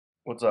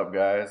What's up,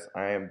 guys?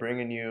 I am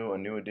bringing you a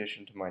new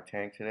addition to my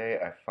tank today.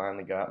 I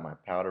finally got my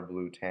powder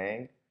blue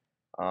tang.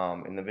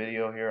 In the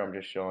video here, I'm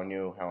just showing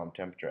you how I'm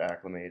temperature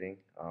acclimating.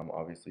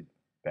 Obviously,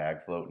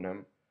 bag floating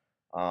them.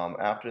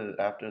 After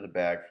the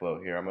bag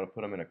float here, I'm going to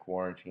put them in a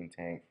quarantine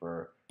tank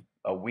for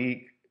a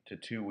week to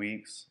 2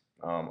 weeks.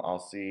 I'll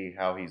see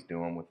how he's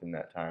doing within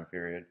that time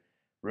period.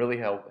 Really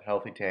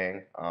healthy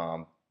tang.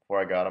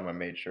 Before I got him, I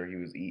made sure he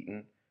was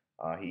eating.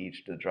 He eats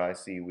the dry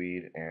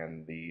seaweed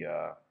and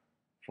the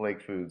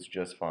flake foods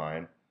just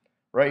fine.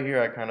 Right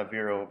here, I kind of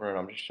veer over and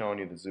I'm just showing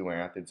you the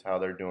zoanthids, how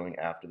they're doing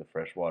after the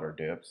freshwater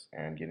dips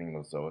and getting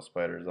those zoa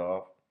spiders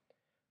off.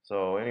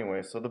 So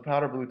anyway, so the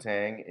powder blue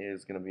tang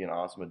is going to be an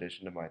awesome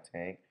addition to my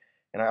tank.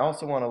 And I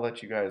also want to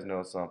let you guys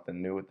know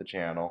something new with the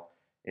channel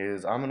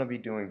is I'm going to be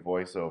doing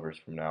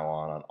voiceovers from now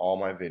on all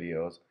my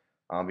videos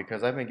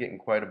because I've been getting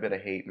quite a bit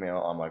of hate mail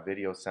on my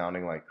videos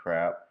sounding like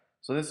crap.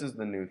 So this is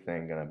the new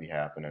thing going to be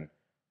happening.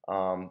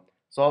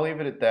 So I'll leave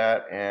it at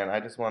that, and I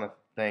just want to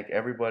thank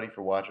everybody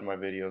for watching my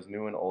videos,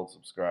 new and old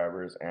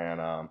subscribers, and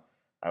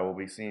I will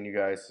be seeing you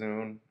guys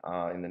soon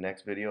in the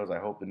next videos. I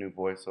hope the new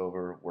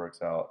voiceover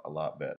works out a lot better.